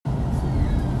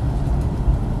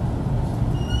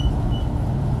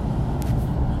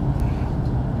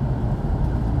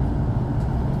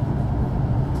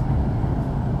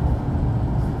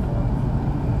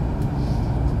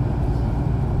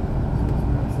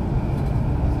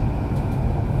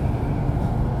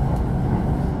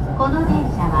の電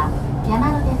車は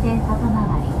山手線外回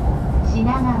り品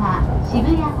川渋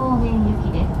谷方面行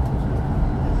きです。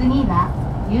次は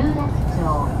有楽町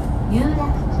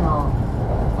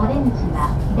お出口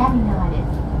は左側で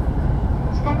す。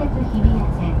地下鉄日比谷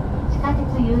線地下鉄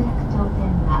有楽町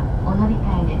線はお乗り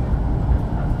換えです。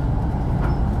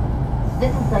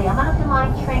 This is the Yamanote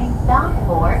Line train bound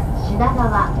for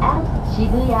Shinagawa and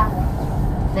Shibuya.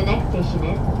 The next station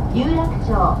is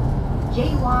Yurakucho,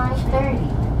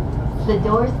 JY30. The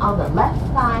doors on the left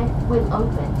side will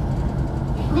open.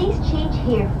 Please change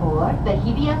here for the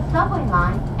Hibiya subway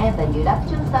line and the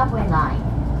Yurakucho subway line.